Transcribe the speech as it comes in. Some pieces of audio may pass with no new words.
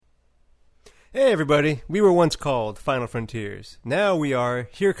Hey everybody, we were once called Final Frontiers. Now we are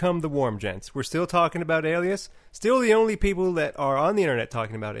Here Come the Warm Gents. We're still talking about Alias, still the only people that are on the internet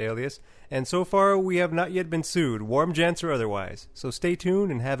talking about Alias, and so far we have not yet been sued, Warm Gents or otherwise. So stay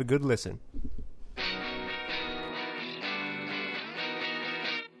tuned and have a good listen.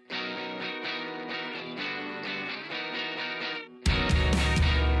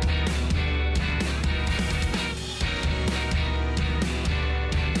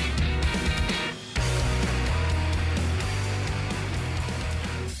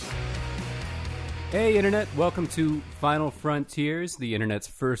 Hey Internet, welcome to Final Frontiers, the Internet's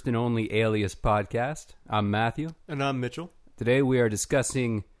first and only Alias podcast. I'm Matthew. And I'm Mitchell. Today we are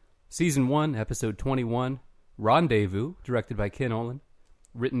discussing Season 1, Episode 21, Rendezvous, directed by Ken Olin,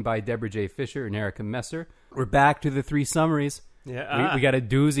 written by Deborah J. Fisher and Erica Messer. We're back to the three summaries. Yeah, we got a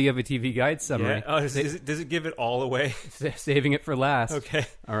doozy of a TV Guide summary. Yeah. Oh, does it give it all away? Saving it for last. Okay.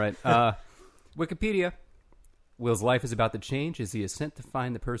 All right. Wikipedia. Will's life is about to change as he is sent to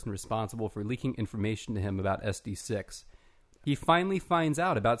find the person responsible for leaking information to him about SD6. He finally finds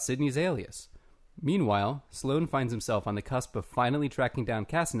out about Sydney's alias. Meanwhile, Sloan finds himself on the cusp of finally tracking down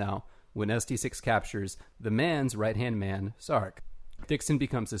Cassanow when SD6 captures the man's right-hand man, Sark. Dixon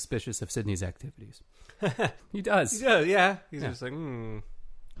becomes suspicious of Sydney's activities. He does. Yeah. He's Yeah. just like,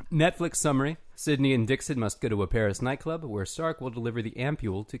 Netflix summary. Sydney and Dixon must go to a Paris nightclub where Sark will deliver the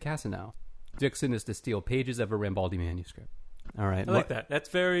ampule to Cassanow. Dixon is to steal pages of a Rambaldi manuscript. All right. I like that. That's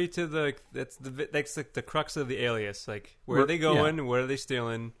very that's like the crux of the Alias. Like, where are they going? Yeah. What are they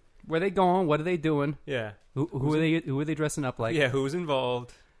stealing? Where are they going? What are they doing? Yeah. Who are they dressing up like? Yeah, who's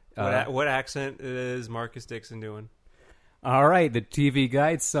involved? What accent is Marcus Dixon doing? All right, the TV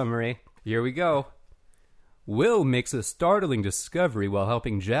Guide summary. Here we go. Will makes a startling discovery while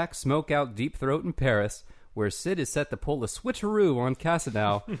helping Jack smoke out Deep Throat in Paris, where Sid is set to pull a switcheroo on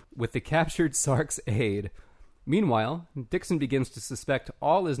Cassanow with the captured Sark's aid. Meanwhile, Dixon begins to suspect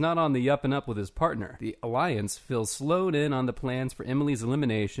all is not on the up and up with his partner. The Alliance fills Sloan in on the plans for Emily's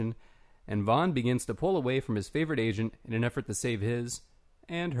elimination, and Vaughn begins to pull away from his favorite agent in an effort to save his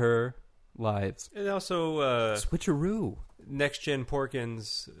and her lives. And also, Switcheroo. Next Gen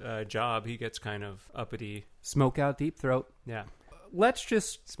Porkins' job, he gets kind of uppity. Smoke out Deep Throat. Yeah. Let's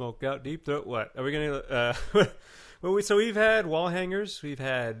just... Smoke out Deep Throat. What? Are we going to... so we've had wall hangers. We've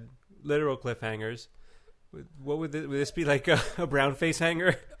had literal cliffhangers. What would this be, like a brown face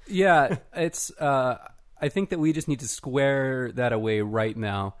hanger? Yeah, it's... I think that we just need to square that away right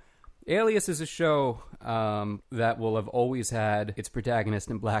now. Alias is a show that will have always had its protagonist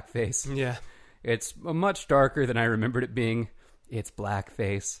in blackface. Yeah. It's much darker than I remembered it being. It's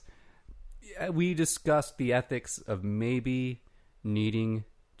blackface. We discussed the ethics of maybe needing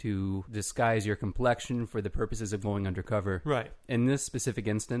to disguise your complexion for the purposes of going undercover. Right. In this specific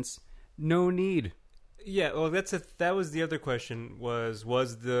instance, no need. Yeah, well, that was the other question, was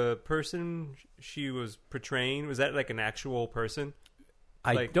the person she was portraying, was that like an actual person?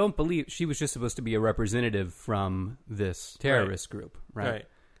 I don't believe she was just supposed to be a representative from this terrorist group, right?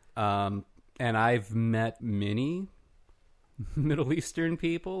 And I've met many Middle Eastern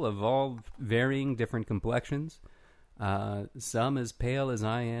people of all varying different complexions. Some as pale as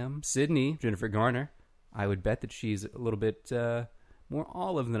I am. Sydney, Jennifer Garner, I would bet that she's a little bit more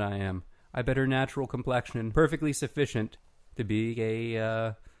olive than I am. I bet her natural complexion perfectly sufficient to be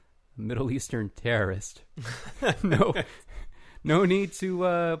a Middle Eastern terrorist. No need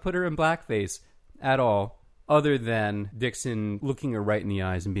to put her in blackface at all, other than Dixon looking her right in the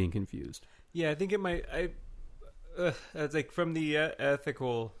eyes and being confused. Yeah, I think it might... it's like from the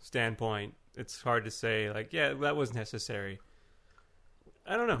ethical standpoint, it's hard to say, like, yeah, that was necessary.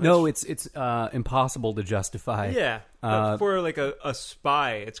 I don't know. No, it's impossible to justify. Yeah, but for like a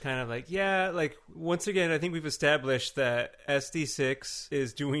spy, it's kind of like, yeah, like, once again, I think we've established that SD6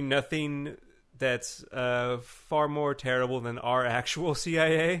 is doing nothing that's far more terrible than our actual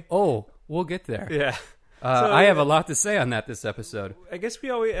CIA. Oh, we'll get there. Yeah. I have a lot to say on that this episode. I guess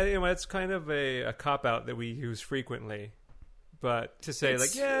we always, it's kind of a cop-out that we use frequently. But to say,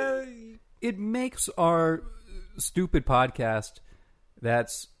 it makes our stupid podcast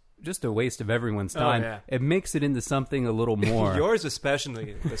that's just a waste of everyone's time. Oh, yeah. It makes it into something a little more. Yours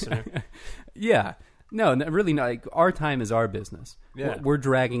especially, listener. Yeah. No, really not. Like, our time is our business. Yeah. We're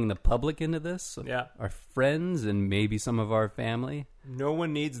dragging the public into this. Yeah. Our friends and maybe some of our family. No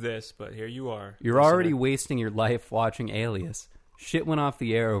one needs this, but here you are. You're already wasting your life watching Alias. Shit went off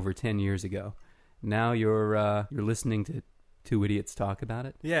the air over 10 years ago. Now you're listening to two idiots talk about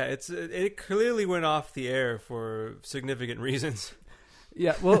it. Yeah, it clearly went off the air for significant reasons.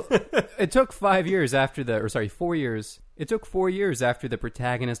 Yeah, well, it took 4 years. It took 4 years after the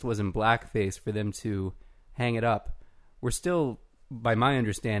protagonist was in blackface for them to hang it up. We're still, by my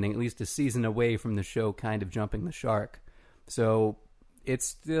understanding, at least a season away from the show kind of jumping the shark. So it's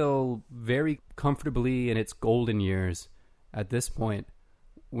still very comfortably in its golden years at this point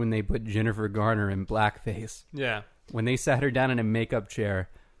when they put Jennifer Garner in blackface. Yeah. When they sat her down in a makeup chair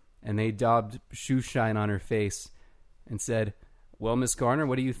and they daubed shoe shine on her face and said, "Well, Miss Garner,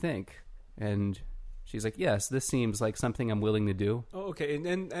 what do you think?" And she's like, "Yes, this seems like something I'm willing to do." Oh, okay.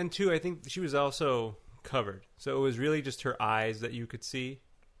 And two, I think she was also covered. So it was really just her eyes that you could see.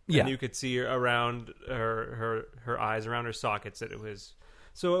 Yeah. And you could see around her eyes, around her sockets that it was.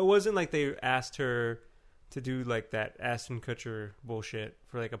 So it wasn't like they asked her to do like that Ashton Kutcher bullshit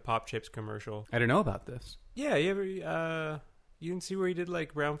for like a Pop Chips commercial. I don't know about this. Yeah, you ever you didn't see where he did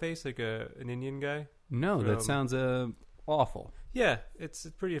like brown face, like an Indian guy? No, that sounds awful. Yeah, it's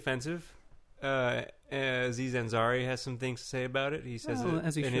pretty offensive. Aziz Ansari has some things to say about it. He says Well, it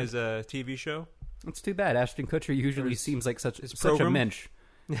as he in should. his TV show. It's too bad. Ashton Kutcher usually his- seems like such his a program? mensch.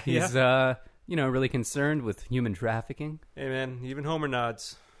 Yeah. He's really concerned with human trafficking. Hey man, even Homer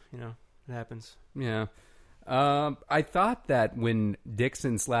nods. You know, it happens. Yeah. I thought that when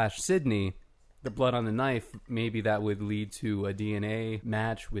Dixon/Sydney, the blood on the knife, maybe that would lead to a DNA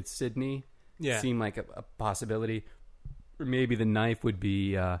match with Sydney. Yeah. Seemed like a possibility. Or maybe the knife would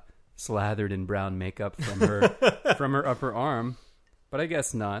be slathered in brown makeup from her from her upper arm. But I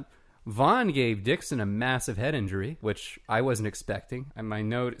guess not. Vaughn gave Dixon a massive head injury, which I wasn't expecting. And my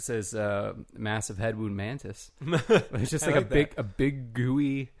note says massive head wound mantis. It's just like, a big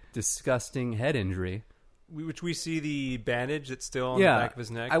gooey, disgusting head injury. Which we see the bandage that's still on Yeah, the back of his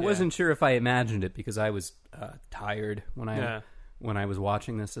neck. I wasn't sure if I imagined it because I was tired when Yeah. I was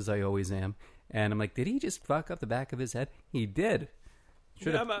watching this, as I always am. And I'm like, did he just fuck up the back of his head? He did.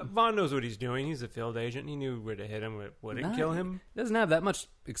 Yeah, but Vaughn knows what he's doing. He's a field agent. He knew where to hit him. Wouldn't kill him. Doesn't have that much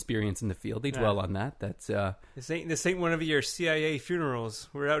experience in the field. They dwell on that. That's This ain't one of your CIA funerals.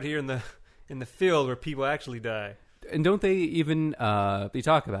 We're out here in the field where people actually die. and don't they even they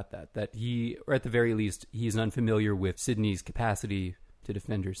talk about that he, or at the very least, he's unfamiliar with Sydney's capacity to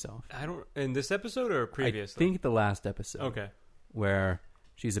defend herself. I don't in this episode or previous. I think the last episode. Okay. Where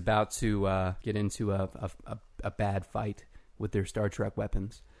she's about to get into a bad fight with their Star Trek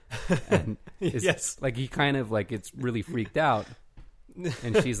weapons, and it's, Yes. like he kind of like it's really freaked out,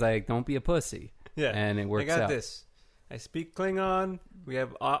 and she's like, "Don't be a pussy." Yeah, and it works I got out. this. I speak Klingon. We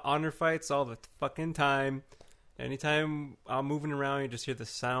have honor fights all the fucking time. Anytime I'm moving around, you just hear the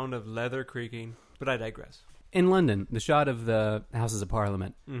sound of leather creaking. But I digress. In London, the shot of the Houses of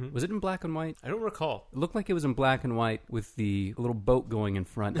Parliament, Mm-hmm. was it in black and white? I don't recall. It looked like it was in black and white with the little boat going in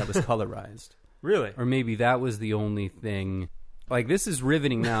front that was colorized. Really? Or maybe that was the only thing. Like, this is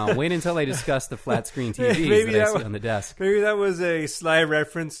riveting now. Wait until I discuss the flat screen TVs Maybe that I that see wa- on the desk. Maybe that was a sly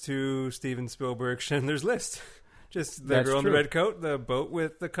reference to Steven Spielberg's Schindler's List. Just the That's girl in the true. red coat, the boat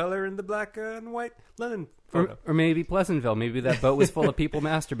with the color and the black and white London photo. Or maybe Pleasantville. Maybe that boat was full of people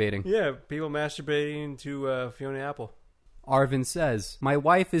masturbating. Yeah, people masturbating to Fiona Apple. Arvin says, "My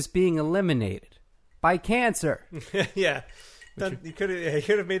wife is being eliminated by cancer." Yeah. He could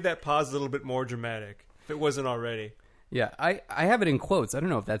have made that pause a little bit more dramatic if it wasn't already. Yeah, I have it in quotes. I don't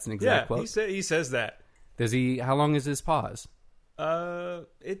know if that's an exact quote. He says that. Does he? How long is his pause?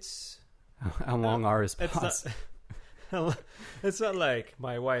 It's How long are his it's pause? not it's not like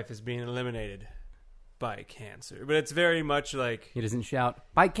my wife is being eliminated by cancer, but it's very much like He doesn't shout,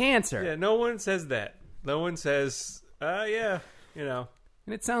 "By cancer." yeah. No one says that. No one says yeah. You know.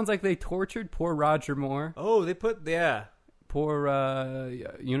 And it sounds like they tortured poor Roger Moore. Oh, they put Poor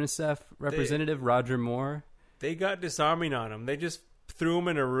UNICEF representative Roger Moore. They got disarming on him. They just threw him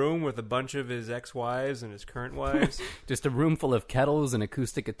in a room with a bunch of his ex-wives and his current wives. Just a room full of kettles and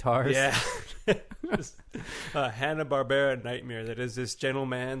acoustic guitars. Yeah. Just a Hanna-Barbera nightmare that is this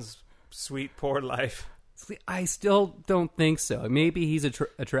gentleman's sweet, poor life. See, I still don't think so. Maybe he's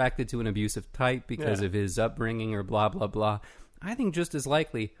attracted to an abusive type because Yeah. of his upbringing or blah, blah, blah. I think just as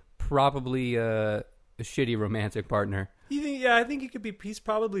likely, probably a shitty romantic partner. I think he could be. He's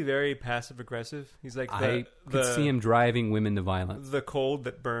probably very passive-aggressive. He's like I could see him driving women to violence. the cold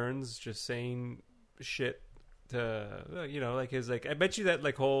that burns, just saying shit to, like his, like, I bet you that,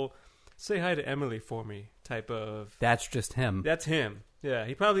 like, whole say hi to Emily for me type of, That's just him. that's him. Yeah,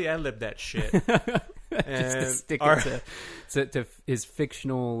 he probably ad-libbed that shit. Just to And stick our- it to his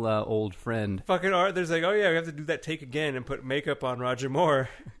fictional old friend. fucking art, there's like, oh yeah, we have to do that take again and put makeup on Roger Moore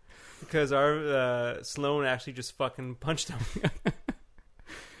because our Sloane actually just fucking punched him.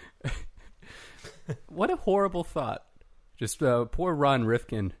 What a horrible thought. Just poor Ron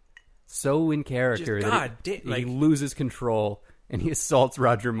Rifkin, so in character he loses control and he assaults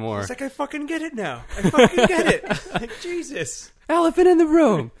Roger Moore. It's like, I fucking get it now. I fucking get it. Like, Jesus. Elephant in the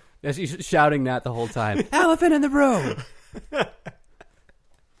room. As he's shouting that the whole time. Elephant in the room.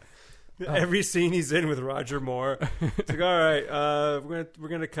 Every scene he's in with Roger Moore, it's like, all right, we're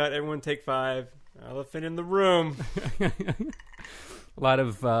gonna cut. Everyone take 5. Elephant in the room. A lot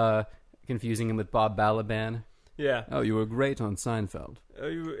of confusing him with Bob Balaban. Yeah. Oh, you were great on Seinfeld.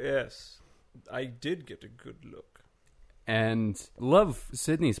 Yes, I did get a good look. And love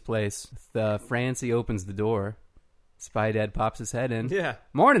Sydney's place. Francie opens the door. Spy Dad pops his head in. Yeah.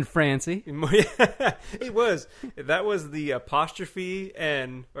 Morning, Francie. It was. That was the apostrophe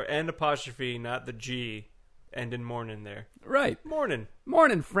N, or N apostrophe, not the G, end in morning there. Right. Morning.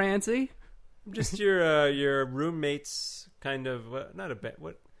 Morning, Francie. Just your roommate's kind of,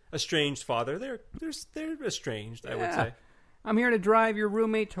 estranged father. They're estranged, I would say. I'm here to drive your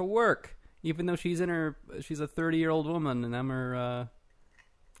roommate to work, even though she's a 30-year-old woman, and I'm her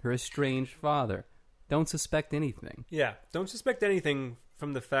estranged father. Don't suspect anything. Yeah, don't suspect anything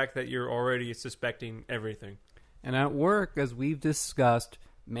from the fact that you're already suspecting everything. And at work, as we've discussed,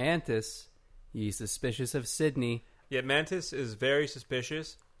 Mantis, he's suspicious of Sydney. Yeah, Mantis is very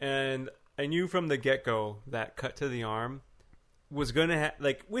suspicious, and I knew from the get-go that cut to the arm was going to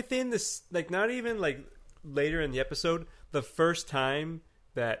within this, not even later in the episode, the first time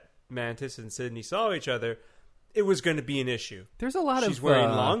that Mantis and Sydney saw each other, it was going to be an issue. There's a lot She's wearing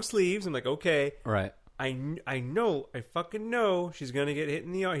long sleeves. I'm like, okay. Right. I fucking know she's going to get hit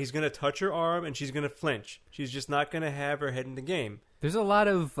in the arm. He's going to touch her arm and she's going to flinch. She's just not going to have her head in the game. There's a lot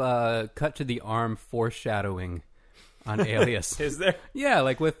of cut to the arm foreshadowing on Alias. Is there? Yeah,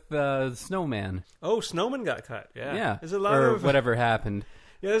 like with Snowman. Oh, Snowman got cut. Yeah. Yeah. There's a lot of whatever happened.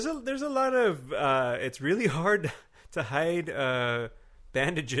 Yeah, there's a lot of it's really hard to hide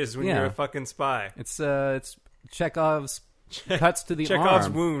bandages when you're a fucking spy. It's Chekhov's cuts to the Chekhov's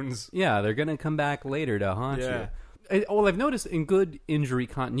arm. wounds. Yeah, they're going to come back later to haunt you. Well, I've noticed in good injury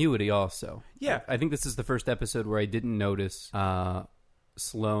continuity also. Yeah. I think this is the first episode where I didn't notice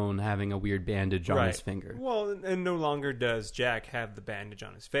Sloane having a weird bandage on his finger. Well, and no longer does Jack have the bandage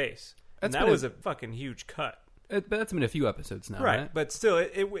on his face. And That's that was a fucking huge cut. But that's been a few episodes now, right? But still,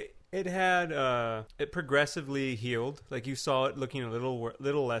 it had it progressively healed. Like you saw it looking a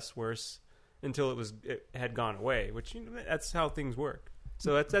little less worse until it had gone away. Which that's how things work.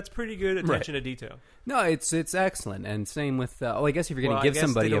 So that's pretty good attention to detail. No, it's excellent, and same with. I guess if you're going to give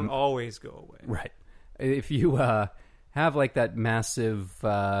somebody, they don't always go away, right? If you have like that massive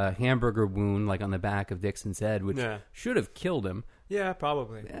hamburger wound, like on the back of Dixon's head, which should have killed him. Yeah,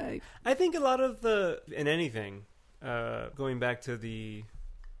 probably. I think a lot of in anything, going back to the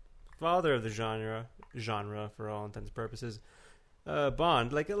father of the genre for all intents and purposes,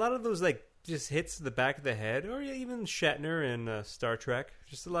 Bond, like a lot of those just hits the back of the head, or even Shatner in Star Trek.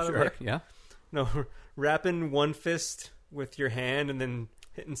 Just a lot of wrapping one fist with your hand and then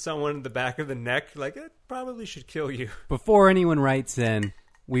hitting someone in the back of the neck. Like, it probably should kill you. Before anyone writes in,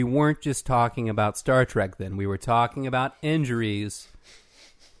 we weren't just talking about Star Trek then. We were talking about injuries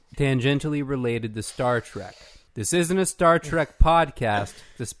tangentially related to Star Trek. This isn't a Star Trek podcast,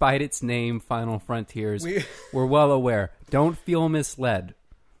 despite its name, Final Frontiers. We're well aware. Don't feel misled.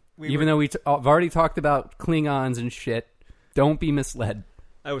 Even though I've already talked about Klingons and shit, don't be misled.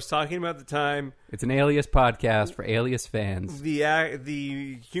 I was talking about the time. It's an Alias podcast for Alias fans.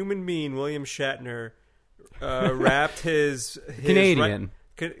 The human being, William Shatner, wrapped his Canadian.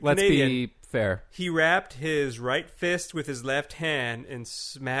 Let's Canadian. Be fair. He wrapped his right fist with his left hand and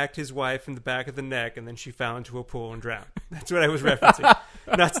smacked his wife in the back of the neck, and then she fell into a pool and drowned. That's what I was referencing.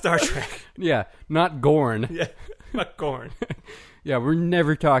 Not Star Trek. Yeah, not Gorn. Yeah, not Gorn. Yeah, we're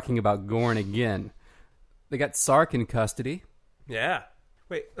never talking about Gorn again. They got Sark in custody. Yeah.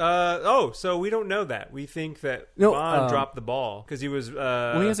 Wait, so we don't know that. We think that Bond dropped the ball because he was... he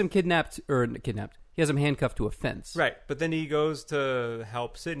has him kidnapped. He has him handcuffed to a fence. Right, but then he goes to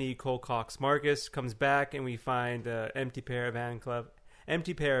help Sydney. Cole Cox Marcus comes back, and we find an empty pair of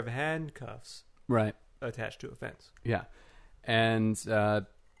handcuffs right, attached to a fence. Yeah, and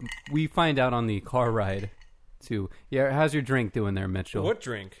we find out on the car ride, too. Yeah, how's your drink doing there, Mitchell? What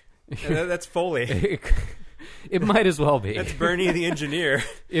drink? That's Foley. It might as well be. That's Bernie the engineer.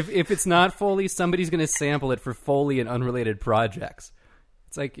 If it's not Foley, somebody's going to sample it for Foley and unrelated projects.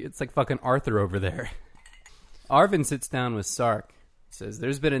 It's like fucking Arthur over there. Arvin sits down with Sark. Says,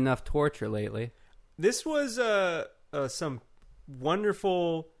 "There's been enough torture lately." This was some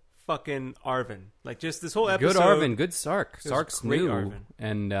wonderful fucking Arvin. Like, just this whole episode. Good Arvin, good Sark. Sark's great new, Arvin.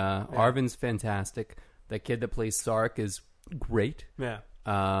 and Arvin's fantastic. The kid that plays Sark is great. Yeah.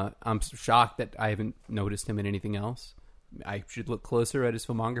 I'm shocked that I haven't noticed him in anything else. I should look closer at his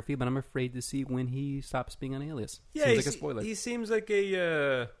filmography, but I'm afraid to see when he stops being on Alias. Yeah, Seems like a spoiler. He seems like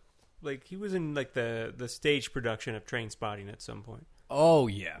a like he was in like the stage production of Trainspotting at some point. Oh,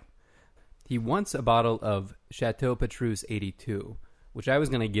 yeah. He wants a bottle of Chateau Petrus 82, which I was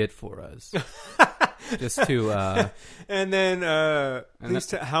going to get for us. Just to... and then,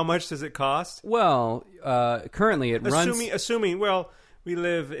 how much does it cost? Well, currently it runs... Assuming, well, we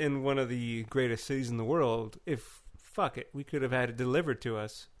live in one of the greatest cities in the world. If, fuck it, we could have had it delivered to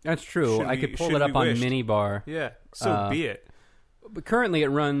us. That's true. I could pull it up on Minibar. Yeah, so be it. But currently it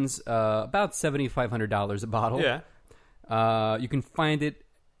runs about $7,500 a bottle. Yeah. You can find it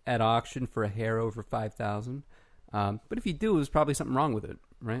at auction for a hair over $5,000. But if you do, there's probably something wrong with it,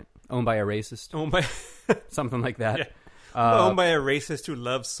 right? Owned by a racist. Something like that. Yeah. Owned by a racist who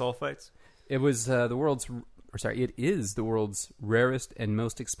loves sulfites. It was it is the world's rarest and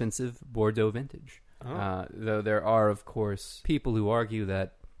most expensive Bordeaux vintage. Oh. Though there are, of course, people who argue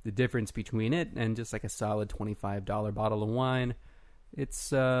that the difference between it and just like a solid $25 bottle of wine,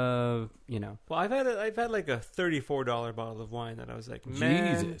 it's Well, I've had like a $34 bottle of wine that I was like,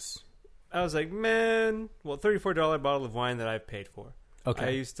 man. Jesus. I was like, man. Well, $34 bottle of wine that I've paid for. Okay. I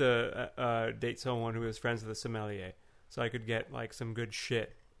used to date someone who was friends with a sommelier, so I could get like some good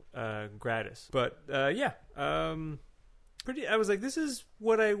shit gratis. But yeah, I was like, this is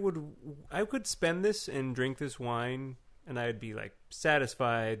what I could spend this and drink this wine, and I'd be like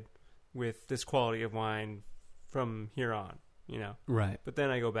satisfied with this quality of wine from here on. Right. But then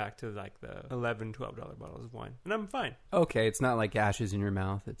I go back to like the $11, $12 bottles of wine, and I'm fine. Okay, it's not like ashes in your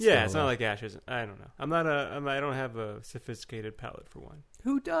mouth. It's not like ashes. I don't know. I don't have a sophisticated palate for wine.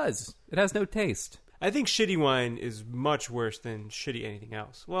 Who does? It has no taste. I think shitty wine is much worse than shitty anything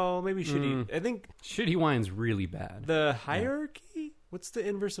else. Well, maybe shitty. I think shitty wine's really bad. The hierarchy? Yeah. What's the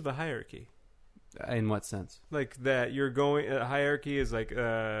inverse of a hierarchy? In what sense? Like that you're going. A hierarchy is like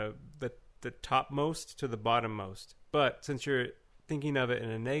the topmost to the bottommost. But since you're thinking of it in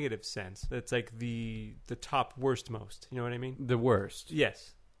a negative sense, it's like the top worst most. You know what I mean? The worst.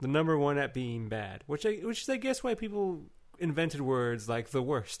 Yes, the number one at being bad. Which is I guess why people invented words like the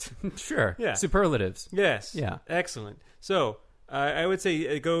worst. Sure. Yeah. Superlatives. Yes. Yeah. Excellent. So I would say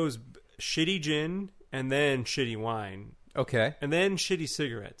it goes shitty gin and then shitty wine. Okay. And then shitty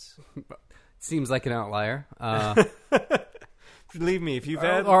cigarettes. Seems like an outlier. Believe me, if you've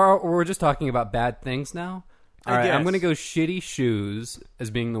had... Or we're just talking about bad things now? All right, guess. I'm going to go shitty shoes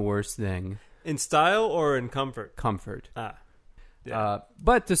as being the worst thing. In style or in comfort? Comfort. Yeah.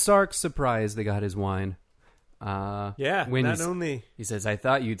 But to Sark's surprise, they got his wine. Yeah, when not only... He says, I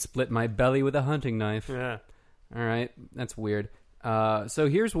thought you'd split my belly with a hunting knife. Yeah. All right, that's weird. So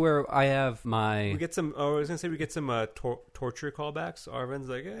here's where I have my... We get some... Oh, I was going to say we get some torture callbacks. Arvin's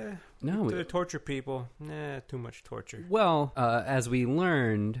like, no, to torture people. Too much torture. Well, as we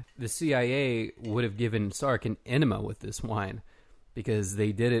learned, the CIA would have given Sark an enema with this wine because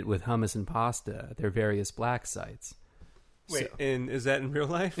they did it with hummus and pasta at their various black sites. Wait, is that in real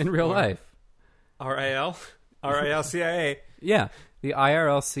life? In real life. RIL? RIL CIA. Yeah, the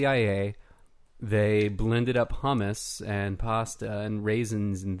IRL CIA... They blended up hummus and pasta and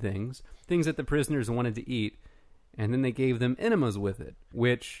raisins and things that the prisoners wanted to eat, and then they gave them enemas with it,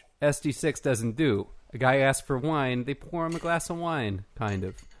 which SD6 doesn't do. A guy asks for wine, they pour him a glass of wine, kind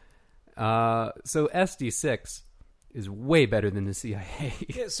of. So SD6 is way better than the CIA.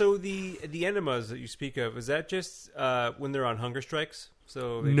 Yeah, so the enemas that you speak of, is that just when they're on hunger strikes?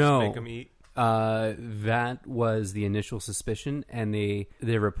 So they just make them eat? That was the initial suspicion, and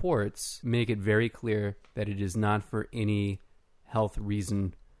their reports make it very clear that it is not for any health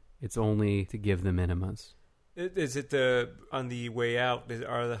reason. It's only to give them enemas. Is it on the way out?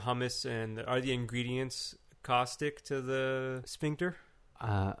 Are the hummus and are the ingredients caustic to the sphincter?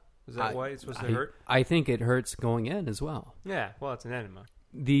 Is that why it's supposed to hurt? I think it hurts going in as well. Yeah, well, it's an enema.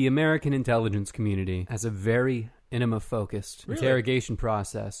 The American intelligence community has a very enema-focused interrogation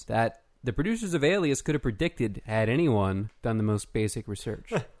process that the producers of Alias could have predicted had anyone done the most basic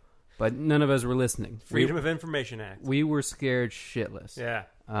research. But none of us were listening. Freedom of Information Act. We were scared shitless. Yeah.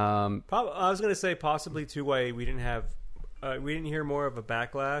 I was going to say possibly too why we didn't hear more of a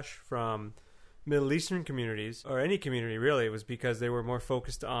backlash from Middle Eastern communities, or any community really, was because they were more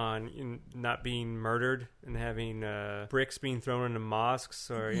focused on not being murdered and having bricks being thrown into mosques.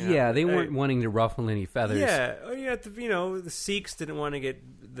 Or they weren't wanting to ruffle any feathers. Yeah, the Sikhs didn't want to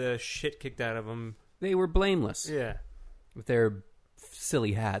get the shit kicked out of them. They were blameless. Yeah, with their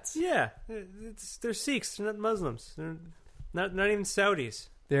silly hats. Yeah, they're Sikhs. They're not Muslims. They're not even Saudis.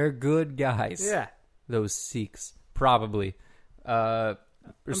 They're good guys. Yeah, those Sikhs. Probably. So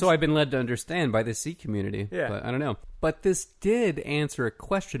I've been led to understand by the C community. Yeah. But I don't know. But this did answer a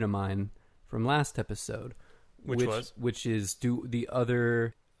question of mine from last episode. Which is, do the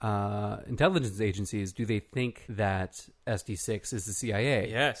other intelligence agencies, do they think that SD6 is the CIA?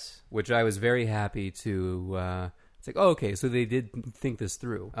 Yes. Which I was very happy to... it's like, oh, okay, so they did think this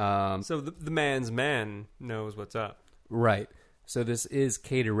through. So the man's man knows what's up. Right. So this is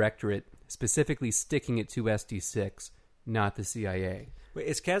K-Directorate, specifically sticking it to SD6, not the CIA. Wait,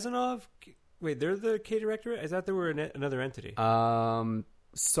 is Kazanov... Wait, they're the K-Directorate? I thought they were another entity.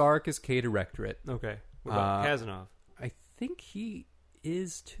 Sark is K-Directorate. Okay. What about Kazanov? I think he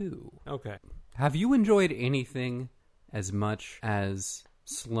is too. Okay. Have you enjoyed anything as much as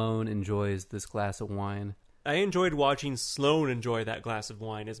Sloane enjoys this glass of wine? I enjoyed watching Sloane enjoy that glass of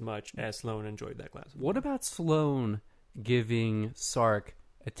wine as much as Sloane enjoyed that glass of wine. What about Sloane giving Sark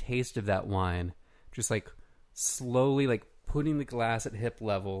a taste of that wine? Just like slowly like putting the glass at hip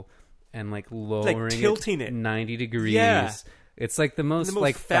level and like lowering like tilting it 90 degrees. Yeah. It's like the most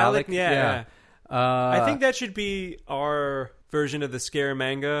like phallic. Yeah. I think that should be our version of the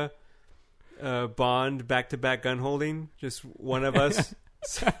Scaramanga Bond back-to-back gun holding. Just one of us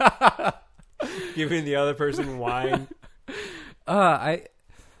giving the other person wine.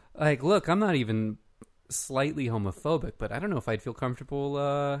 Look, I'm not even slightly homophobic, but I don't know if I'd feel comfortable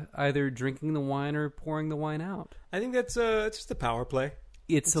either drinking the wine or pouring the wine out. I think that's it's just a power play.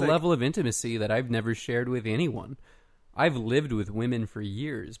 It's a level of intimacy that I've never shared with anyone. I've lived with women for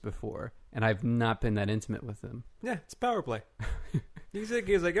years before, and I've not been that intimate with them. Yeah, it's power play. He's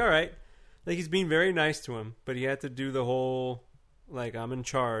like, all right. Like, he's being very nice to him, but he had to do the whole, like, I'm in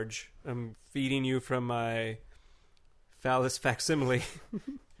charge. I'm feeding you from my phallus facsimile.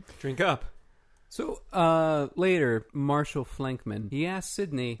 Drink up. So, later, Marshall Flankman, he asked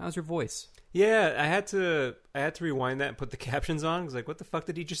Sydney, how's your voice? Yeah, I had to rewind that and put the captions on. I was like, what the fuck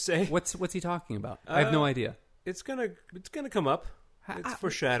did he just say? What's he talking about? I have no idea. It's gonna come up. It's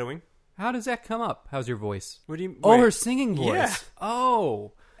foreshadowing. How does that come up? How's your voice? What do you? Oh, wait. her singing voice. Yeah.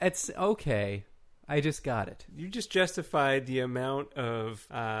 Oh, it's okay. I just got it. You just justified the amount of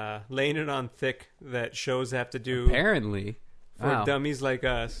laying it on thick that shows have to do. Apparently, for dummies like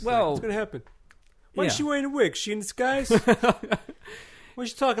us. Well, what's gonna happen? Why is she wearing a wig? She in disguise? Why's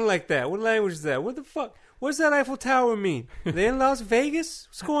she talking like that? What language is that? What the fuck? What does that Eiffel Tower mean? Are they in Las Vegas?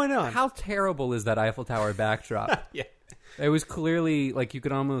 What's going on? How terrible is that Eiffel Tower backdrop? Yeah. It was clearly like you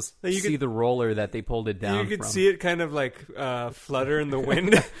could almost see the roller that they pulled it down. You could see it kind of like flutter in the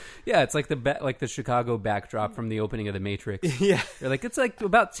wind. Yeah, it's like the Chicago backdrop from the opening of The Matrix. Yeah, it's like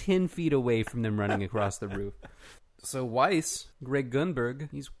about 10 feet away from them running across the roof. So Weiss, Greg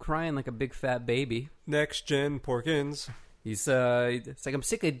Gunberg, he's crying like a big fat baby. Next gen Porkins. He's it's like, I'm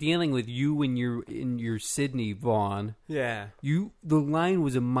sick of dealing with you and your Sydney, Vaughn. Yeah. The line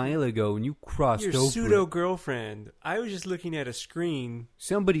was a mile ago and you crossed over. Your pseudo girlfriend. I was just looking at a screen.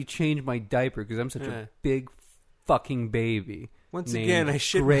 Somebody changed my diaper because I'm such a big fucking baby. Once again, I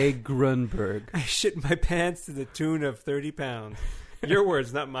shit Greg Grunberg. I shit my pants to the tune of 30 pounds. Your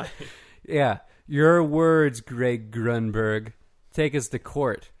words, not mine. Yeah. Your words, Greg Grunberg. Take us to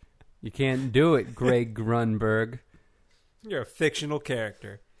court. You can't do it, Greg Grunberg. You're a fictional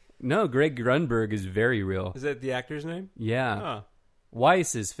character. No, Greg Grunberg is very real. Is that the actor's name? Yeah. Oh.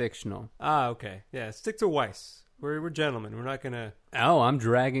 Weiss is fictional. Ah, okay. Yeah, stick to Weiss. We're gentlemen. We're not going to... Oh, I'm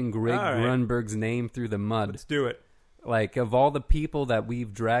dragging Greg Grunberg's name through the mud. Let's do it. Like, of all the people that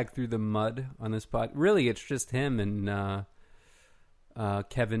we've dragged through the mud on this pod, really, it's just him and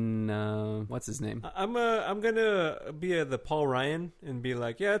Kevin, what's his name? I'm gonna be the Paul Ryan and be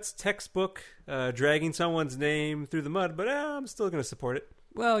like, yeah, it's textbook dragging someone's name through the mud, but I'm still gonna support it.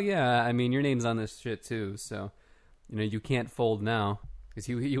 Well, yeah, I mean, your name's on this shit too, so you can't fold now because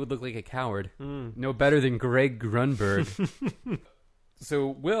you would look like a coward. No better than Greg Grunberg. So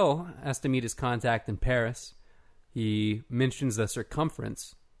Will has to meet his contact in Paris. He mentions the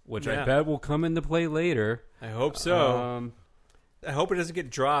circumference, which I bet will come into play later. I hope so. I hope it doesn't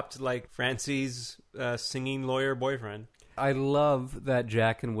get dropped like Francie's singing lawyer boyfriend. I love that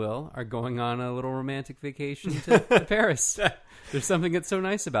Jack and Will are going on a little romantic vacation to Paris. There's something that's so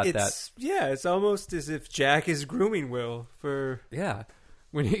nice about that. Yeah, it's almost as if Jack is grooming Will for... Yeah,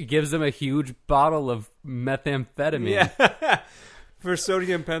 when he gives them a huge bottle of methamphetamine. Yeah, for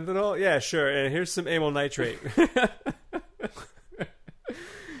sodium pentanol? Yeah, sure. And here's some amyl nitrate.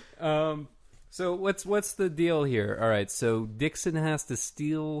 So what's the deal here? All right, so Dixon has to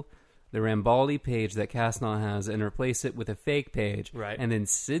steal the Rambaldi page that Casnall has and replace it with a fake page. Right. And then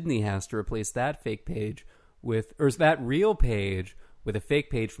Sydney has to replace that fake page with, or that real page with a fake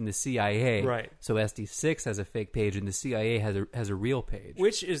page from the CIA. Right. So SD6 has a fake page and the CIA has a real page.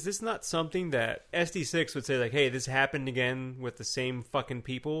 Which, is this not something that SD6 would say, like, hey, this happened again with the same fucking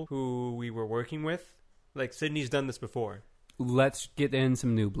people who we were working with? Like, Sydney's done this before. Let's get in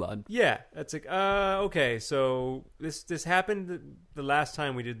some new blood. Yeah, that's like, okay, so this happened the last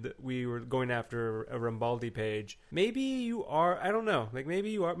time we were going after a Rambaldi page. Maybe you are, I don't know, like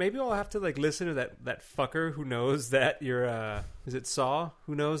maybe you are, maybe I'll have to like listen to that fucker who knows that you're, is it Saw?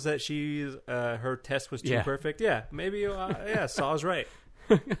 Who knows that she's, her test was too perfect? Yeah, maybe, yeah, Saw's right.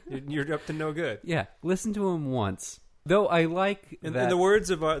 You're up to no good. Yeah, listen to him once. Though I like In that... the words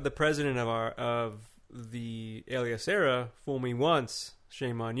of the president of the Alias era, fool me once,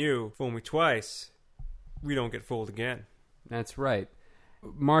 shame on you. Fool me twice, we don't get fooled again. That's right.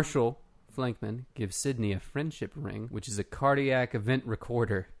 Marshall Flankman gives Sydney a friendship ring, which is a cardiac event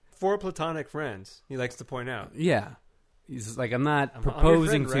recorder. For platonic friends, he likes to point out. Yeah. He's like, I'm not I'm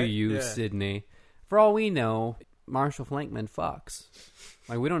proposing your friend, to right? you, Yeah. Sydney. For all we know, Marshall Flankman fucks.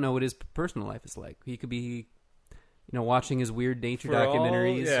 Like, we don't know what his personal life is like. He could be, watching his weird nature For all-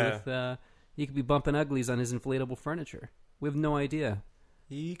 documentaries yeah. with... he could be bumping uglies on his inflatable furniture. We have no idea.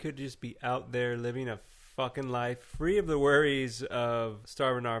 He could just be out there living a fucking life, free of the worries of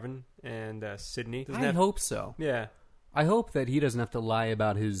Starvin Arvin and Sydney. I hope so. Yeah, I hope that he doesn't have to lie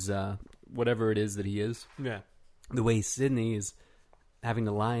about his whatever it is that he is. yeah. The way Sydney is having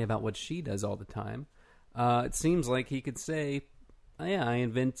to lie about what she does all the time. It seems like he could say, oh, yeah, I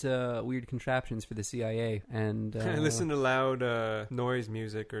invent weird contraptions for the CIA. And I listen to loud noise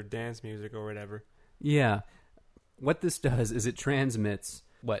music or dance music or whatever. Yeah. What this does is it transmits...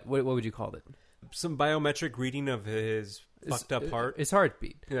 What would you call it? Some biometric reading of his fucked up heart. His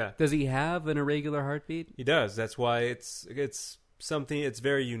heartbeat. Yeah, Does he have an irregular heartbeat? he does. That's why it's something. It's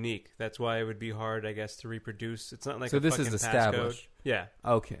very unique. That's why it would be hard, I guess, to reproduce. It's not like So a this fucking is established. passcode. Yeah,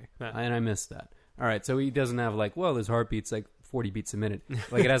 Okay. Yeah. And I missed that. All right, so he doesn't have his heartbeat's like 40 beats a minute.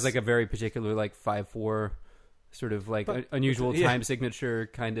 Like it has like a very particular 5/4 sort of unusual yeah. time signature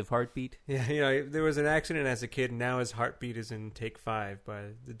kind of heartbeat. yeah. There was an accident as a kid, and now his heartbeat is in Take 5 by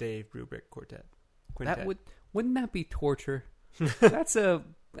the Dave Brubeck Quartet. Quintet. That wouldn't that be torture? That's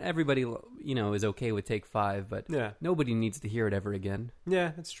everybody is okay with Take 5, but Yeah, nobody needs to hear it ever again.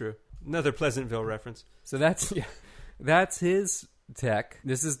 yeah, that's true. Another Pleasantville reference. So that's his tech.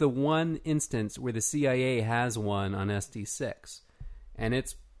 This is the one instance where the CIA has one on SD6, and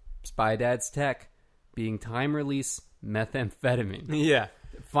it's Spy Dad's tech being time release methamphetamine. Yeah,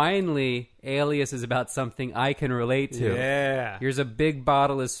 Finally, Alias is about something I can relate to. yeah. Here's a big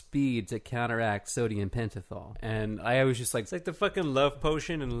bottle of speed to counteract sodium pentothal. And I was just like, It's like the fucking Love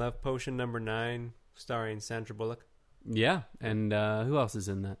Potion and Love Potion #9, starring Sandra Bullock. yeah. And who else is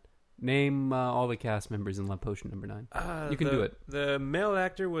in that? Name all the cast members in Love Potion #9. You can do it. The male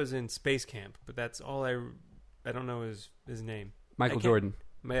actor was in Space Camp, but that's all I don't know his name. Michael can't- Jordan.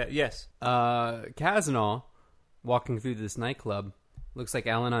 Yes. Kazanal, walking through this nightclub, looks like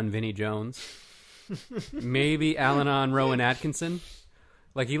Al-Anon Vinnie Jones. Maybe Al-Anon Rowan Atkinson.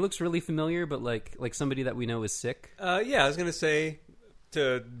 Like, he looks really familiar, but like somebody that we know is sick. Yeah, I was gonna say,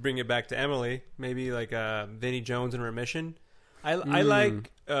 to bring it back to Emily, maybe like Vinnie Jones in remission. I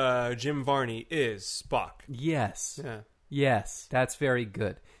like Jim Varney is Spock. Yes. Yeah. Yes, that's very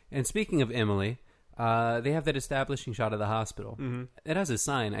good. And speaking of Emily, they have that establishing shot of the hospital. Mm-hmm. It has a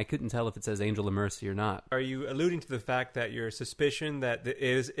sign. I couldn't tell if it says Angel of Mercy or not. Are you alluding to the fact that your suspicion that it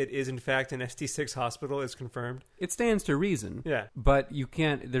is in fact an ST6 hospital is confirmed? It stands to reason. Yeah. But you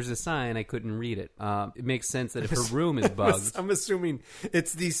can't... There's a sign. I couldn't read it. It makes sense that if her room is bugged... I'm assuming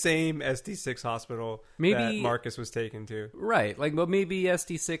it's the same ST6 hospital that Marcus was taken to. Right. Like, but maybe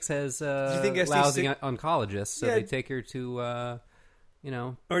ST6 has Do you think ST6 lousy oncologists, so Yeah. they take her to,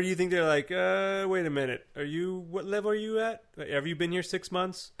 Or do you think they're like, wait a minute, what level are you at? Have you been here 6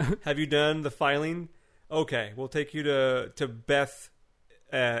 months? Have you done the filing? Okay, we'll take you to Beth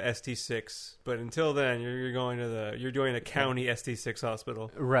ST6, but until then, you're doing a county ST6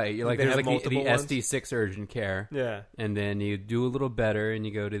 hospital. Right. You're like, They there's have like the multiple ones? ST6 urgent care. Yeah, And then you do a little better, and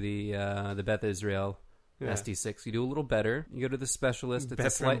you go to the Beth Israel Yeah. ST6. You do a little better. You go to the specialist. It's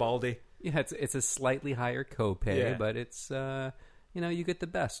Beth Rambaldi. it's a slightly higher copay, Yeah. but it's you get the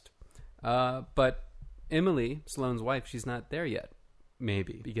best. But Emily, Sloane's wife, she's not there yet.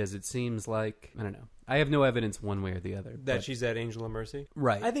 Maybe because it seems like, I don't know. I have no evidence one way or the other. That but- she's at Angel of Mercy.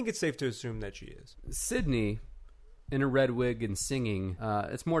 right. I think it's safe to assume that she is. Sydney in a red wig and singing.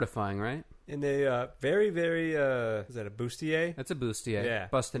 It's mortifying, right? And they very, very is that a bustier? That's a bustier. Yeah.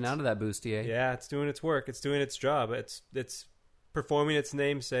 Busting out of that bustier. Yeah, it's doing its work. It's doing its job. It's performing its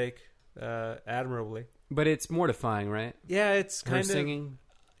namesake admirably. But it's mortifying, right? Yeah, it's Her kind of singing.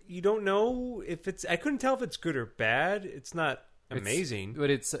 You don't know if it's. I couldn't tell if it's good or bad. It's not amazing. But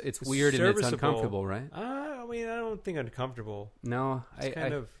it's weird and it's serviceable. uncomfortable, right? I mean, I don't think uncomfortable. No,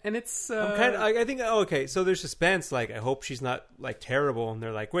 and it's I'm kind of. I think. Oh, okay, so there's suspense. Like, I hope she's not like terrible. And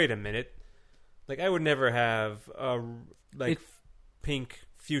they're like, wait a minute. Like, I would never have a pink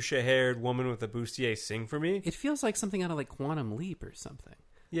fuchsia-haired woman with a bustier sing for me. it feels like something out of like Quantum Leap or something.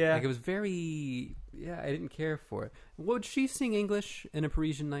 Yeah, Like it was very. Yeah, I didn't care for it. Would she sing English in a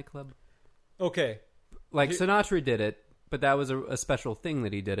Parisian nightclub? okay. Like Sinatra did it, but that was a special thing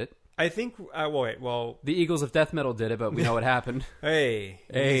that he did it. I think. Well, The Eagles of Death Metal did it, but we know what happened. hey,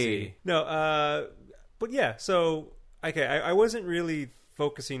 easy. No. But yeah. So okay, I wasn't really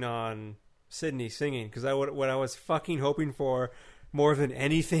focusing on Sydney singing because what I was fucking hoping for more than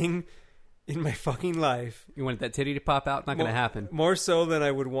anything in my fucking life. You wanted that titty to pop out? Not going to happen. More so than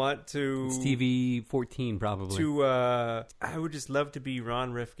I would want to. It's TV 14 probably. I would just love to be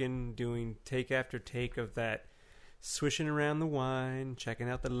Ron Rifkin doing take after take of that, swishing around the wine, checking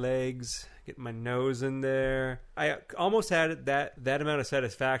out the legs, getting my nose in there. I almost had that amount of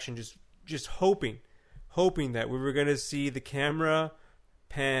satisfaction just hoping that we were going to see the camera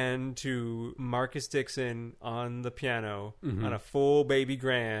pan to Marcus Dixon on the piano on a full baby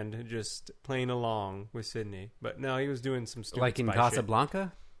grand, just playing along with Sydney. But no, he was doing some stupid Like in spy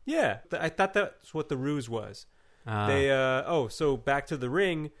Casablanca? shit. Yeah, I thought that's what the ruse was. So back to the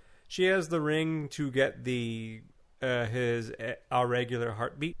ring. She has the ring to get the his irregular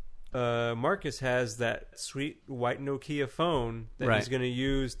heartbeat. Marcus has that sweet white Nokia phone that he's going to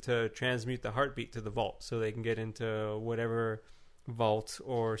use to transmute the heartbeat to the vault, so they can get into whatever vault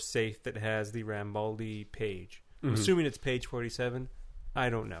or safe that has the Rambaldi page. I'm assuming it's page 47. I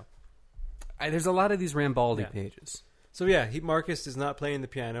don't know. There's a lot of these Rambaldi pages. So yeah, Marcus is not playing the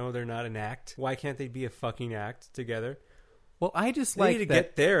piano. They're not an act. Why can't they be a fucking act together? Well, I just They like need to that.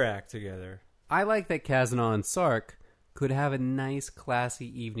 get their act together. I like that Kazanov and Sark could have a nice,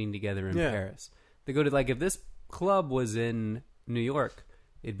 classy evening together in Paris. They go to, like, if this club was in New York,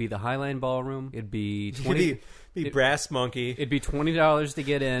 it'd be the Highline Ballroom. It'd be Brass Monkey. It'd be $20 to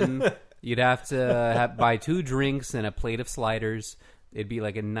get in. You'd have to buy 2 drinks and a plate of sliders. It'd be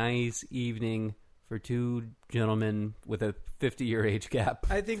like a nice evening for 2 gentlemen with a 50-year age gap.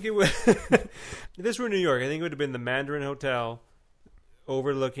 I think it would. If this were New York, I think it would have been the Mandarin Hotel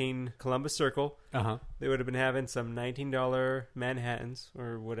overlooking Columbus Circle. They would have been having some $19 Manhattans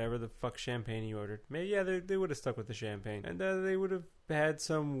or whatever the fuck champagne you ordered. Maybe, yeah, they would have stuck with the champagne. And they would have had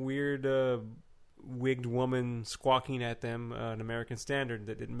some weird wigged woman squawking at them, an American standard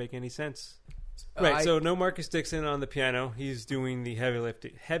that didn't make any sense. Right, so no Marcus Dixon on the piano. He's doing the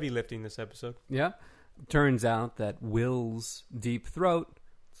heavy lifting this episode. Yeah. Turns out that Will's deep throat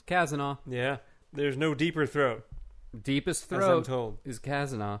is Kazanov. Yeah, there's no deeper throat. Deepest As I'm throat told. is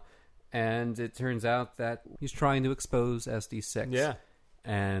Kazanov. And it turns out that he's trying to expose SD6. Yeah.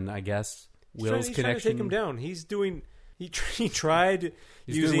 And I guess Will's He's trying to connection... take him down. He's doing... He tried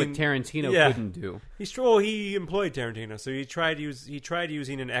He's using doing what Tarantino couldn't do. He employed Tarantino, so he tried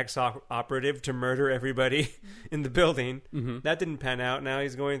using an ex-operative to murder everybody in the building. That didn't pan out. Now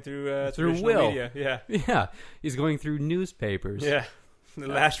he's going through traditional Will. media. Yeah, Yeah. He's going through newspapers. yeah, the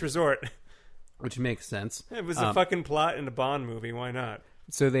last resort. Which makes sense. It was a fucking plot in a Bond movie. Why not?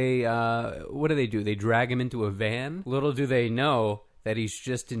 So they, what do? They drag him into a van. Little do they know that he's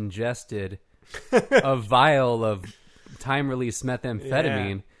just ingested a vial of time-release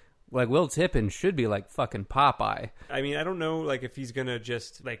methamphetamine. Yeah. Like, Will Tippin should be like fucking Popeye. I mean, I don't know, like, if he's gonna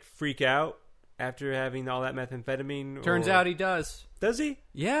just like freak out after having all that methamphetamine. Turns out he does. Does he?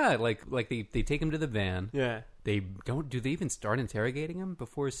 Yeah, like they take him to the van. Yeah. They don't. Do they even start interrogating him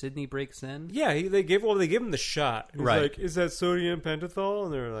before Sydney breaks in? Yeah, they give him the shot. He's Right. like, is that sodium pentothal?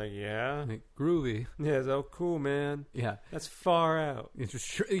 And they're like, yeah. Like, groovy. Yeah, it's all cool, man. Yeah, That's far out. he's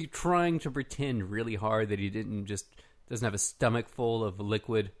just trying to pretend really hard that he doesn't have a stomach full of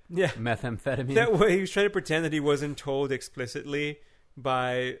liquid Yeah. methamphetamine. That way, he was trying to pretend that he wasn't told explicitly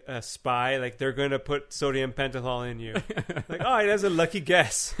by a spy, like, they're going to put sodium pentothal in you. Like, oh, that's a lucky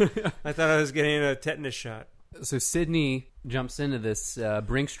guess. I thought I was getting a tetanus shot. So Sydney jumps into this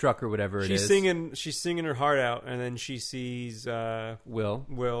Brinks truck or whatever it is. She's singing her heart out, and then she sees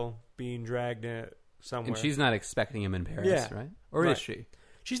Will, being dragged somewhere. and she's not expecting him in Paris, Yeah. right? Or Right. is she?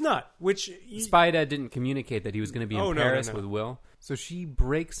 She's not, which... Spy Dad didn't communicate that he was going to be in Oh, no, Paris no. with Will. So she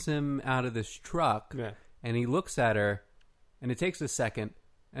breaks him out of this truck, Yeah. and he looks at her, and it takes a second,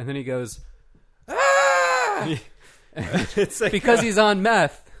 and then he goes, "Ah!" It's like, because he's on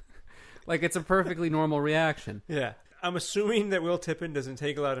meth. Like, it's a perfectly normal reaction. yeah. I'm assuming that Will Tippin doesn't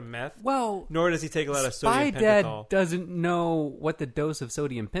take a lot of meth. Well, Nor does he take a lot of Spy sodium Dad pentothal. doesn't know what the dose of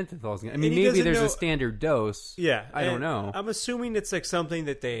sodium pentothal is. I mean, And he maybe doesn't there's know- a standard dose. Yeah, I don't and know. I'm assuming it's like something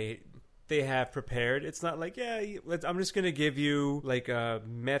that they have prepared. It's not like, I'm just gonna give you like a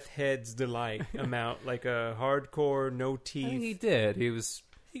meth head's delight amount, like a hardcore no I think he teeth. did. He was.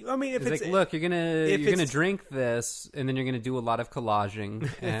 I mean, if He's it's like, look, you're gonna it's- drink this, and then you're gonna do a lot of collaging,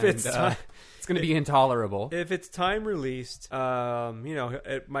 and it's time- it's gonna be intolerable. if it's time released,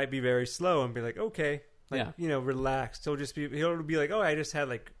 it might be very slow and be like, okay, relaxed. He'll be like, oh, I just had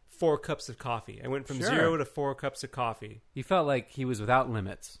like 4 cups of coffee. I went from Sure. 0 to 4 cups of coffee. He felt like he was without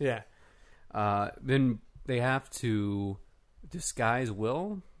limits. Yeah. Then they have to disguise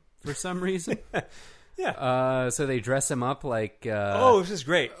Will for some reason. Yeah. So they dress him up like This is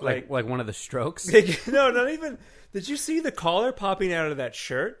great. like one of the Strokes. No, not even. Did you see the collar popping out of that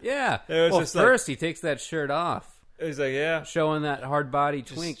shirt? Yeah. It was Well, just like- first he takes that shirt off, It was like, yeah, showing that hard body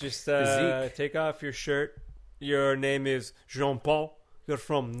twink just physique. take off your shirt. Your name is Jean Paul. You're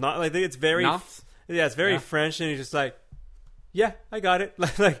from not like it's very Nantes? it's very Yeah. French, and he's just like, yeah, I got it.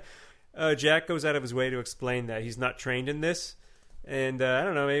 Jack goes out of his way to explain that he's not trained in this. And I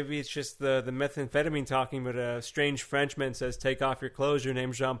don't know, maybe it's just the methamphetamine talking, but a strange Frenchman says, take off your clothes, your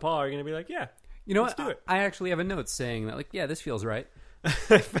name's Jean Paul. Are you going to be like, yeah, You know let's what? do it. I actually have a note saying that, like, yeah, this feels right.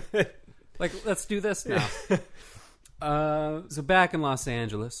 Like, let's do this now. So back in Los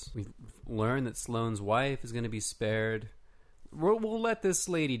Angeles, we learn that Sloane's wife is going to be spared. We'll let this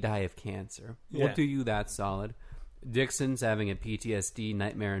lady die of cancer. Yeah. We'll do you that solid. Dixon's having a PTSD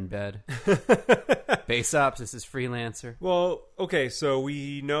nightmare in bed. Base Ops, this is Freelancer. Well, okay, so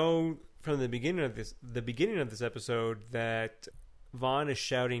we know from the beginning of this episode that Vaughn is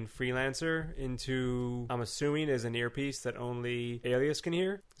shouting Freelancer into, I'm assuming, is an earpiece that only Alias can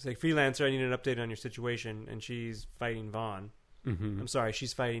hear. It's like, Freelancer, I need an update on your situation, and she's fighting Vaughn. Mm-hmm. I'm sorry,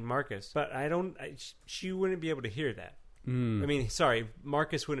 she's fighting Marcus, but she wouldn't be able to hear that. Mm. I mean, sorry,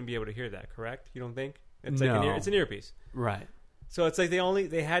 Marcus wouldn't be able to hear that, correct? You don't think? It's No. like it's an earpiece. Right. So it's like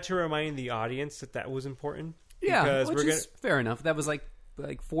they had to remind the audience that was important. Yeah, because which is fair enough. That was like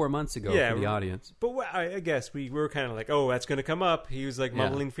 4 months ago Yeah, for the we're- audience. But I guess we were kind of like, oh, that's going to come up. He was like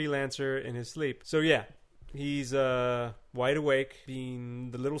mumbling Freelancer in his sleep. So yeah, he's wide awake,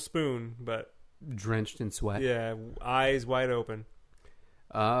 being the little spoon, but Drenched in sweat. yeah, eyes wide open.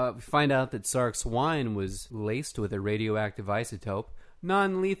 We find out that Sark's wine was laced with a radioactive isotope,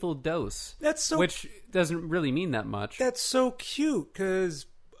 non-lethal dose. That's so Which doesn't really mean that much. that's so cute because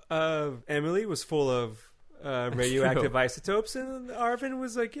Emily was full of radioactive true. isotopes, and Arvin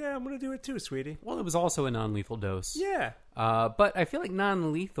was like, yeah, I'm going to do it too, sweetie. Well, it was also a non-lethal dose. Yeah, But I feel like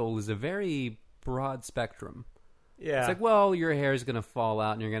non-lethal is a very broad spectrum. yeah. It's like, well, your hair is going to fall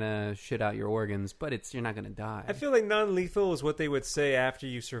out and you're going to shit out your organs, but you're not going to die. I feel like non-lethal is what they would say after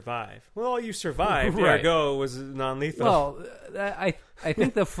you survive. Well, you survived. Right. Ergo was non-lethal. Well, I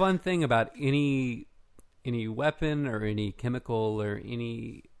think the fun thing about any weapon or any chemical or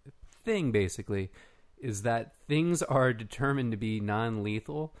any thing basically is that things are determined to be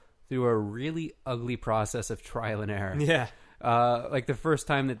non-lethal through a really ugly process of trial and error. yeah. Like the first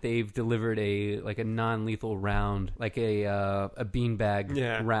time that they've delivered a non-lethal round, like a beanbag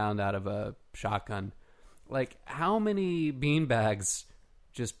Yeah. round out of a shotgun. Like how many beanbags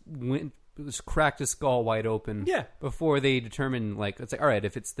just cracked a skull wide open Yeah. before they determine, like, it's like, all right,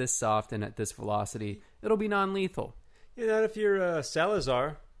 if it's this soft and at this velocity, it'll be non-lethal. You know, if you're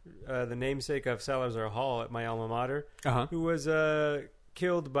Salazar, the namesake of Salazar Hall at my alma mater, Uh-huh. who was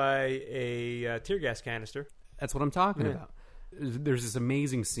killed by a tear gas canister. That's what I'm talking Yeah. about. There's this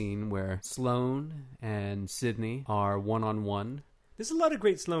amazing scene where Sloane and Sydney are one-on-one. There's a lot of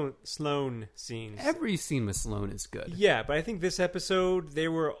great Sloane scenes. Every scene with Sloane is good. Yeah, but I think this episode, they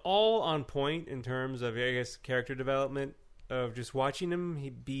were all on point in terms of, I guess, character development, of just watching him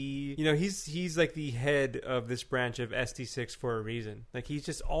he's like the head of this branch of ST6 for a reason. Like, he's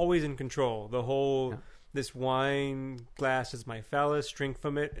just always in control. The whole, this wine glass is my phallus, drink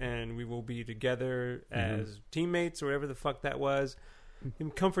from it, and we will be together as teammates, or whatever the fuck that was.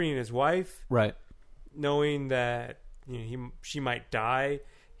 Him comforting his wife, Right. knowing that she might die.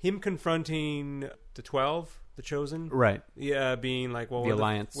 Him confronting the 12, the Chosen. Right. Yeah, being like, well, The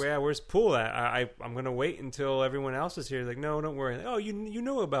Alliance. where's Poole at? I'm going to wait until everyone else is here. Like, no, don't worry. Like, oh, you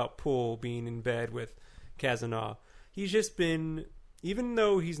know about Poole being in bed with Kazanov. He's just been, even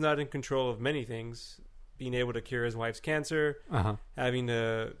though he's not in control of many things, being able to cure his wife's cancer, Uh-huh. having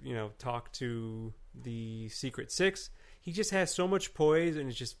to, talk to the Secret Six, he just has so much poise and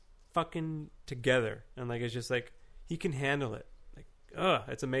is just fucking together. And, like, it's just like, he can handle it. Like,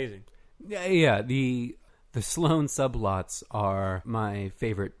 it's amazing. Yeah, the The Sloane subplots are my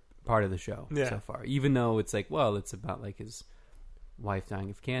favorite part of the show so far. Even though it's like, well, it's about like his wife dying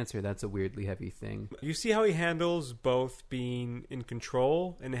of cancer. That's a weirdly heavy thing. You see how he handles both being in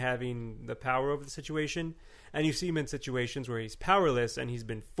control and having the power over the situation, and you see him in situations where he's powerless and he's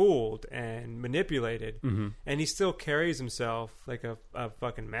been fooled and manipulated, and he still carries himself like a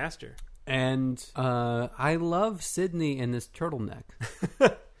fucking master. And I love Sydney in this turtleneck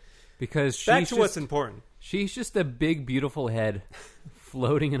because she's what's important. She's just a big, beautiful head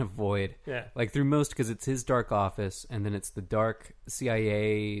floating in a void. Yeah. Like through most, because it's his dark office, and then it's the dark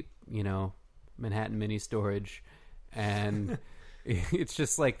CIA, Manhattan mini storage. And it's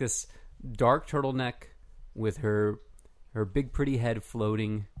just like this dark turtleneck with her big, pretty head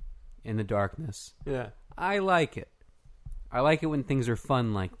floating in the darkness. Yeah. I like it. I like it when things are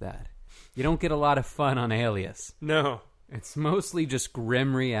fun like that. You don't get a lot of fun on Alias. No. It's mostly just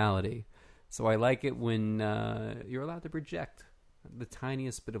grim reality. So I like it when you're allowed to project the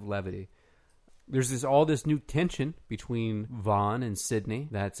tiniest bit of levity. There's all this new tension between Vaughn and Sydney.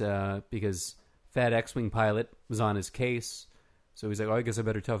 That's because Fat X-Wing pilot was on his case. So he's like, I guess I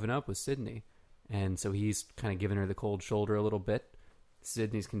better toughen up with Sydney. And so he's kind of giving her the cold shoulder a little bit.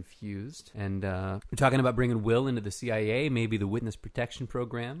 Sydney's confused. And we're talking about bringing Will into the CIA, maybe the Witness Protection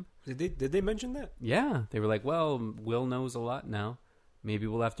Program. Did they mention that? Yeah. They were like, well, Will knows a lot now. Maybe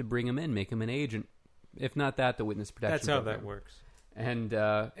we'll have to bring him in, make him an agent. If not that, the Witness Protection Program. That's how that works.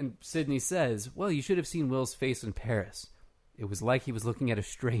 And Sydney says, well, you should have seen Will's face in Paris. It was like he was looking at a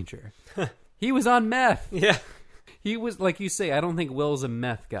stranger. He was on meth. Yeah. He was, like you say, I don't think Will's a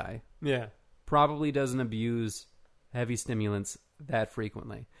meth guy. Yeah. Probably doesn't abuse heavy stimulants that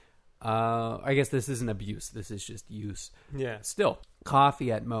frequently. I guess this isn't abuse. This is just use. Yeah. Still,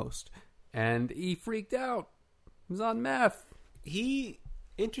 coffee at most. And he freaked out. He was on meth. He,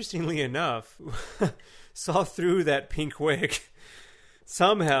 interestingly enough, saw through that pink wig.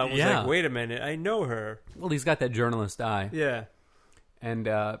 Somehow was like, wait a minute, I know her. Well, he's got that journalist eye. Yeah. And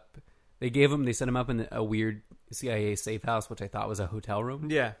they set him up in a weird CIA safe house, which I thought was a hotel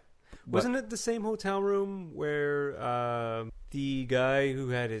room. Yeah. Wasn't it the same hotel room where the guy who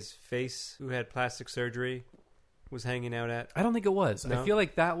had plastic surgery was hanging out at? I don't think it was. No? I feel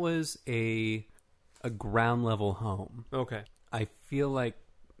like that was a ground level home. Okay. I feel like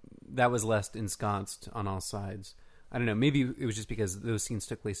that was less ensconced on all sides. I don't know. Maybe it was just because those scenes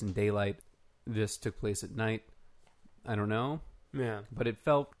took place in daylight. This took place at night. I don't know. Yeah. But it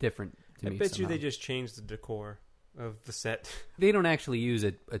felt different to me. I bet somehow. you they just changed the decor of the set. They don't actually use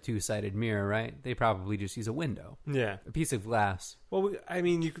a two-sided mirror, right? They probably just use a window. Yeah. A piece of glass. Well, I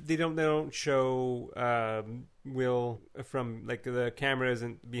mean, they don't show Will from, like, the camera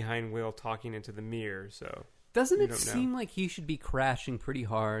isn't behind Will talking into the mirror, so... Doesn't it seem like he should be crashing pretty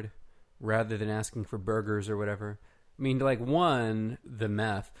hard rather than asking for burgers or whatever? I mean, like, one, the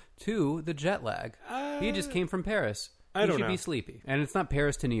meth. Two, the jet lag. He just came from Paris. He should be sleepy. And it's not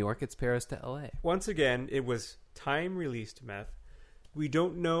Paris to New York, it's Paris to L.A. Once again, it was time-released meth. We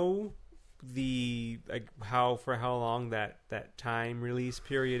don't know how long that time release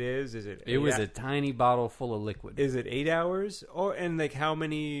period is. It was a tiny bottle full of liquid. Is it 8 hours? And like how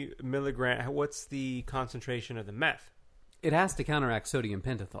many milligram? What's the concentration of the meth? It has to counteract sodium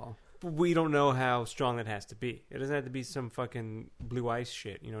pentothal. We don't know how strong that has to be. It doesn't have to be some fucking blue ice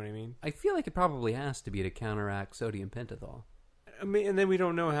shit. You know what I mean? I feel like it probably has to be to counteract sodium pentothal. I mean, and then we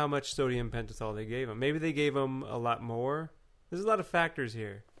don't know how much sodium pentothal they gave him. Maybe they gave him a lot more. There's a lot of factors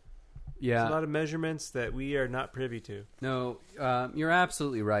here. Yeah. There's a lot of measurements that we are not privy to. No, you're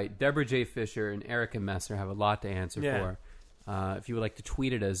absolutely right. Deborah J. Fisher and Erica Messer have a lot to answer for. If you would like to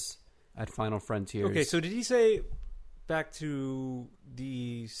tweet at us at Final Frontiers. Okay, so did he say, back to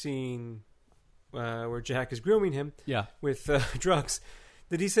the scene where Jack is grooming him with drugs,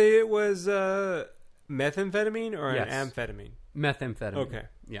 did he say it was methamphetamine or an amphetamine? Methamphetamine. Okay.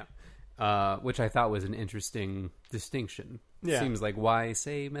 Yeah. Which I thought was an interesting distinction. Yeah. Seems like, why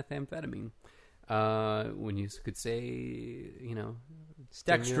say methamphetamine when you could say,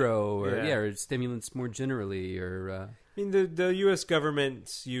 dextro or stimulants more generally, or I mean, the U.S.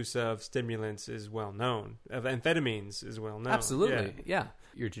 government's use of stimulants is well known. Of amphetamines is well known. Absolutely, yeah.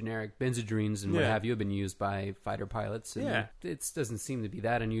 Your generic benzodrines and what have you have been used by fighter pilots. And it doesn't seem to be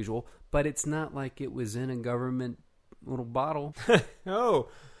that unusual, but it's not like it was in a government little bottle.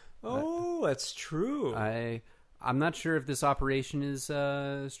 That's true. I'm not sure if this operation is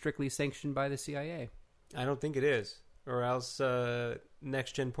strictly sanctioned by the CIA. I don't think it is. Or else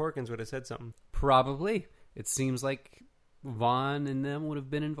Next Gen Porkins would have said something. Probably. It seems like Vaughn and them would have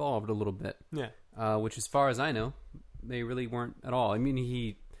been involved a little bit. Yeah. Which, as far as I know, they really weren't at all. I mean,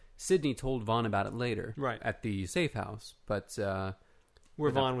 he Sidney told Vaughn about it later, Right. at the safe house. But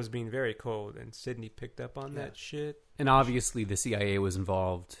Where Vaughn was being very cold, and Sidney picked up on that shit. and obviously the CIA was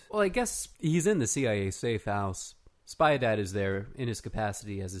involved. Well, I guess he's in the CIA safe house. Spy Dad is there in his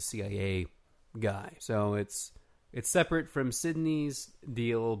capacity as a CIA guy, so it's separate from Sidney's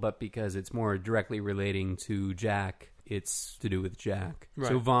deal, but because it's more directly relating to Jack, it's to do with Jack. Right.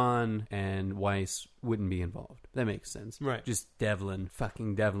 So Vaughn and Weiss wouldn't be involved. That makes sense. Right. Just Devlin.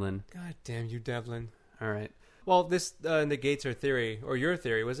 Fucking Devlin. God damn you, Devlin. All right. Well, this negates our theory, or your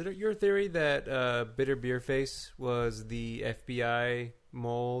theory. Was it your theory that Bitter Beerface was the FBI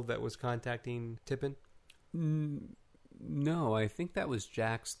mole that was contacting Tippin? No, I think that was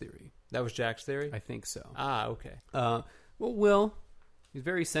Jack's theory. That was Jack's theory? I think so. Ah, okay. Well, Will, he's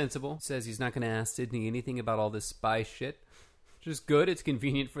very sensible. Says he's not going to ask Sidney anything about all this spy shit. Which is good. It's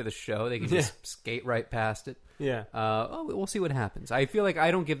convenient for the show. They can just skate right past it. Yeah. We'll see what happens. I feel like I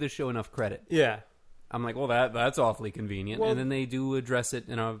don't give this show enough credit. Yeah. I'm like, well, that's awfully convenient. Well, and then they do address it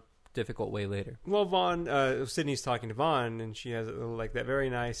in a difficult way later. Well, Vaughn, Sydney's talking to Vaughn, and she has like that very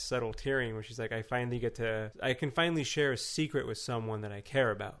nice subtle tearing where she's like, I can finally share a secret with someone that I care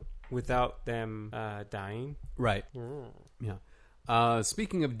about without them dying. Right. Yeah.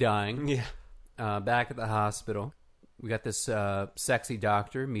 Speaking of dying, Yeah. back at the hospital, we got this sexy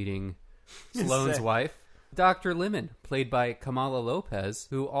doctor meeting Sloane's wife. Dr. Lemon, played by Kamala Lopez,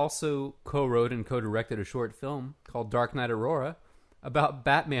 who also co-wrote and co-directed a short film called Dark Knight Aurora about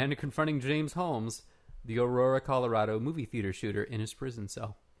Batman confronting James Holmes, the Aurora, Colorado movie theater shooter, in his prison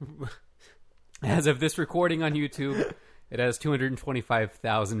cell. As of this recording on YouTube, it has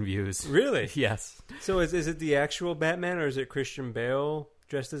 225,000 views. Really? Yes. So is it the actual Batman, or is it Christian Bale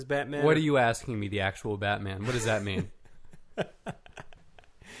dressed as Batman? What are you asking me, the actual Batman? What does that mean?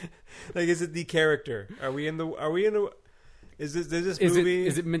 Like, is it the character? Is this movie?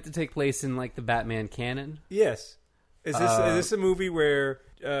 Is it meant to take place in like the Batman canon? Yes. Is this a movie where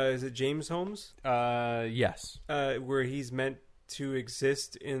is it James Holmes? Yes. Where he's meant to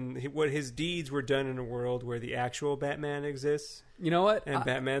exist in what his deeds were done in a world where the actual Batman exists. You know what? And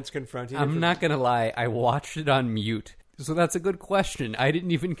Batman's confronting him. I'm not gonna lie. I watched it on mute, so that's a good question. I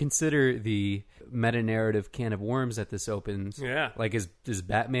didn't even consider the meta-narrative can of worms that this opens. Yeah. Like, does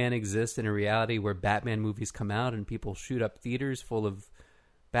Batman exist in a reality where Batman movies come out and people shoot up theaters full of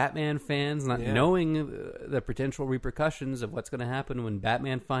Batman fans, not knowing the potential repercussions of what's going to happen when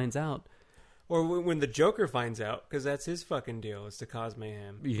Batman finds out? Or when the Joker finds out, because that's his fucking deal, is to cause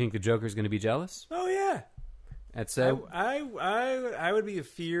mayhem. You think the Joker's going to be jealous? Oh, yeah. That's I would be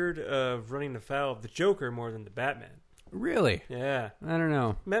afeared of running afoul of the Joker more than the Batman. Really? Yeah. I don't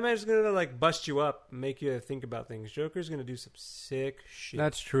know. Batman's going to, like, bust you up and make you think about things. Joker's going to do some sick shit.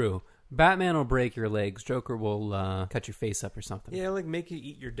 That's true. Batman will break your legs. Joker will cut your face up or something. Yeah, like make you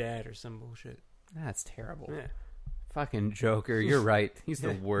eat your dad or some bullshit. That's terrible. Yeah. Fucking Joker. You're right. He's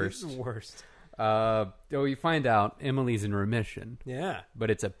the worst. He's the worst. You find out Emily's in remission. Yeah.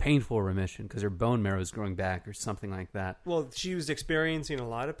 But it's a painful remission because her bone marrow is growing back or something like that. Well, she was experiencing a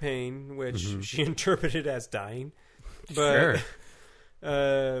lot of pain, which she interpreted as dying. Sure.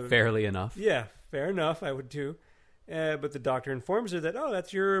 But, fairly enough. Yeah, fair enough. I would too. But the doctor informs her that,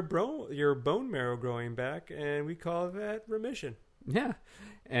 that's your bone marrow growing back, and we call that remission. Yeah.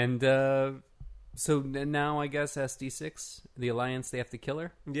 And so now I guess SD6, the Alliance, they have to kill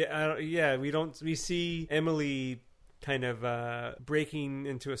her? Yeah. We see Emily kind of breaking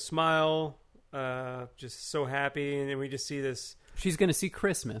into a smile, just so happy, and then we just see this. She's going to see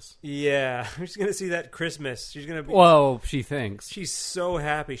Christmas. Yeah, she's going to see that Christmas. She's going to be. Whoa, she thinks. She's so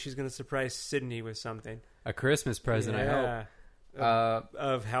happy. She's going to surprise Sydney with something. A Christmas present, I hope.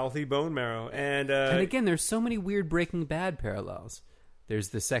 Of healthy bone marrow. And again, there's so many weird Breaking Bad parallels. There's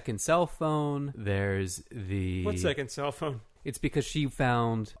the second cell phone. There's the... What second cell phone? It's because she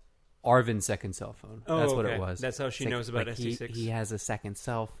found Arvin's second cell phone. Oh, that's what okay. it was. That's how she knows about SD6. He has a second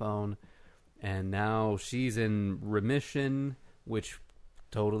cell phone, and now she's in remission, which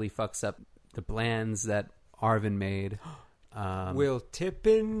totally fucks up the plans that Arvin made. Will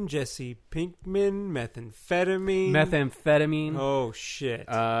Tippin, Jesse Pinkman, methamphetamine. Oh shit!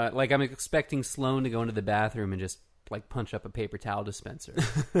 Like I'm expecting Sloane to go into the bathroom and just like punch up a paper towel dispenser.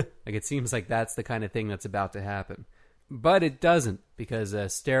 Like it seems like that's the kind of thing that's about to happen, but it doesn't, because a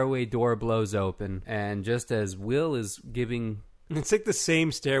stairway door blows open, and just as Will is giving, it's like the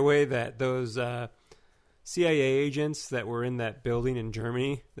same stairway that those CIA agents that were in that building in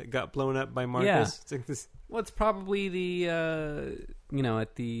Germany that got blown up by Marcus. Yeah. It's like this. Well, it's probably the,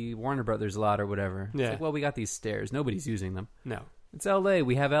 at the Warner Brothers lot or whatever. Yeah. It's like, well, we got these stairs. Nobody's using them. No. It's L.A.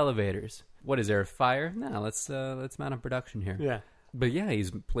 We have elevators. What, is there a fire? No, let's mount a production here. Yeah. But yeah,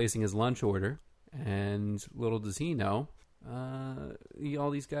 he's placing his lunch order, and little does he know,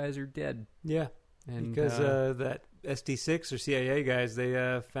 all these guys are dead. Yeah, And, because that SD6 or CIA guys,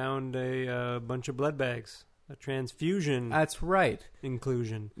 they found a bunch of blood bags, a transfusion That's right.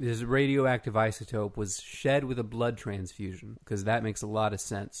 inclusion. This radioactive isotope was shed with a blood transfusion, because that makes a lot of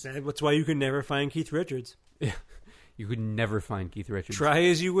sense. That's why you can never find Keith Richards. You could never find Keith Richards. Try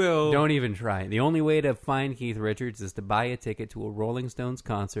as you will. Don't even try. The only way to find Keith Richards is to buy a ticket to a Rolling Stones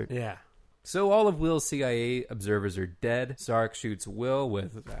concert. Yeah. So all of Will's CIA observers are dead. Sark shoots Will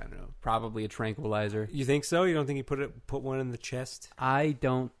with, I don't know, probably a tranquilizer. You think so? You don't think he put one in the chest? I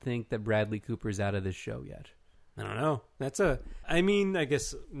don't think that Bradley Cooper's out of this show yet. I don't know. I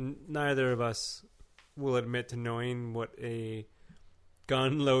guess neither of us will admit to knowing what a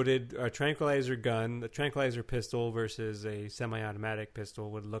gun-loaded, a tranquilizer gun, a tranquilizer pistol versus a semi-automatic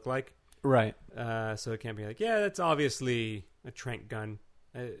pistol would look like. Right. So it can't be like, yeah, that's obviously a tranq gun.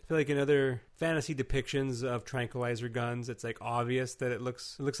 I feel like in other fantasy depictions of tranquilizer guns, it's like obvious that it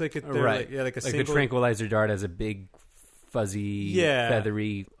looks like it. Right. Like a Like single the tranquilizer dart has a big, fuzzy,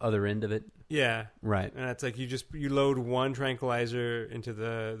 feathery other end of it. Yeah. Right. And it's like you load one tranquilizer into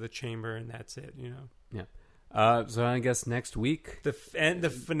the chamber and that's it, you know. Yeah. So I guess next week, The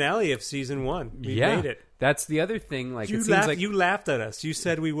finale of season 1. We yeah, made it. that's the other thing. Like You it seems laughed, like you laughed at us. You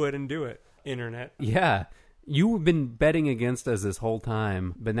said we wouldn't do it. Internet. yeah, you've been betting against us this whole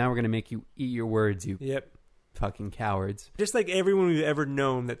time, but now we're gonna make you eat your words, you Yep. fucking cowards. Just like everyone we've ever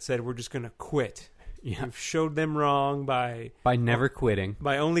known that said we're just gonna quit. Yeah. We've showed them wrong by Never quitting.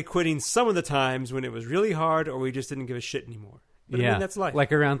 only quitting some of the times when it was really hard or we just didn't give a shit anymore. But I mean, that's life.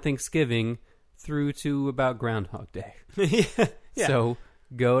 Like around Thanksgiving through to about Groundhog Day. yeah. So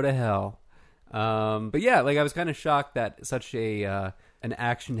go to hell. But yeah, like I was kind of shocked that such an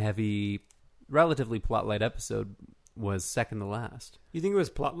action-heavy, relatively plot-light episode was second to last. You think it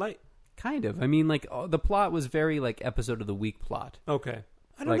was plot light? Kind of. I mean, like the plot was very like episode of the week plot. Okay.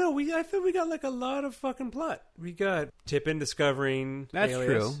 I don't know. I feel we got like a lot of fucking plot. We got Tippin discovering That's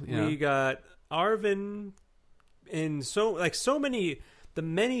Alias. true, yeah. We got Arvin in so many, the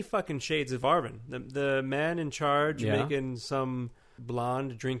many fucking shades of Arvin. The man in charge making some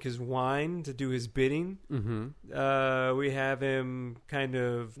blonde drink his wine to do his bidding. Mm-hmm. We have him kind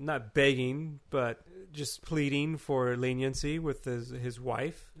of not begging, but just pleading for leniency with his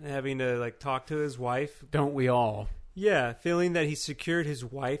wife, having to like talk to his wife. Don't we all? Yeah, feeling that he secured his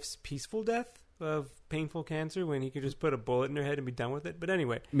wife's peaceful death of painful cancer when he could just put a bullet in her head and be done with it. But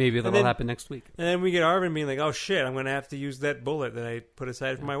anyway. Maybe that'll happen next week. And then we get Arvin being like, oh shit, I'm going to have to use that bullet that I put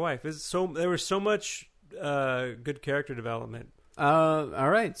aside for my wife. There was so much good character development. All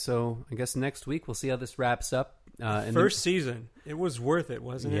right, so I guess next week we'll see how this wraps up. First season, it was worth it,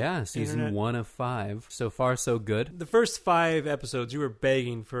 wasn't it? Yeah, season Internet? 1 of 5. So far, so good. The first 5 episodes, you were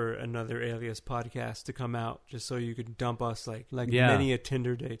begging for another Alias podcast to come out just so you could dump us like many a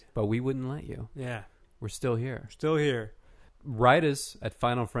Tinder date. But we wouldn't let you. Yeah. We're still here. Still here. Write us at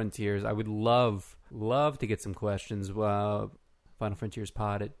Final Frontiers. I would love to get some questions.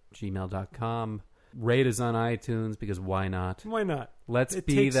 FinalFrontiersPod@gmail.com. Rate us on iTunes because why not? Why not? Let's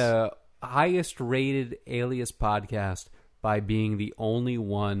be the highest rated Alias podcast by being the only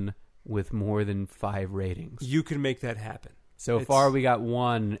one with more than 5 ratings. You can make that happen. So far we got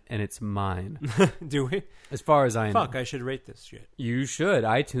 1 and it's mine. Do we? As far as I know. Fuck, I should rate this shit. You should.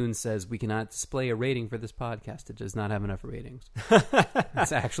 iTunes says we cannot display a rating for this podcast. It does not have enough ratings.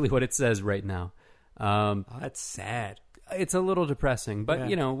 That's actually what it says right now. That's sad. It's a little depressing, but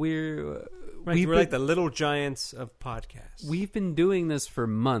you know, we're like the little giants of podcasts. We've been doing this for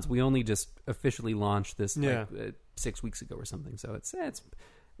months. We only just officially launched this 6 weeks ago or something. So it's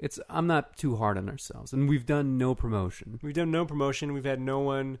I'm not too hard on ourselves, and we've done no promotion. We've done no promotion. We've had no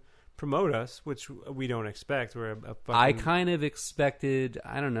one promote us, which we don't expect. We're a fucking... I kind of expected,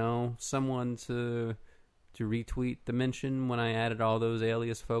 I don't know, someone to retweet the mention when I added all those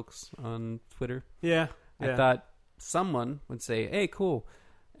Alias folks on Twitter. Yeah. I thought someone would say, hey, cool.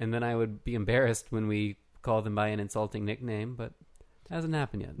 And then I would be embarrassed when we call them by an insulting nickname, but it hasn't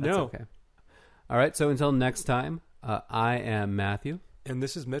happened yet. That's okay. All right, so until next time, I am Matthew. And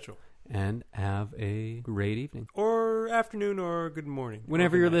this is Mitchell. And have a great evening. Or afternoon or good morning.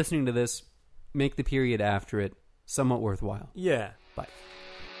 Whenever you're listening to this, make the period after it somewhat worthwhile. Yeah. Bye.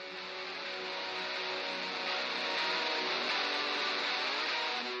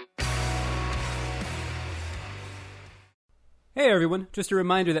 Hey everyone, just a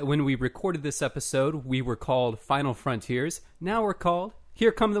reminder that when we recorded this episode, we were called Final Frontiers. Now we're called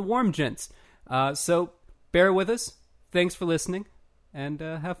Here Come the Warm Gents. So bear with us. Thanks for listening, and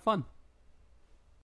have fun.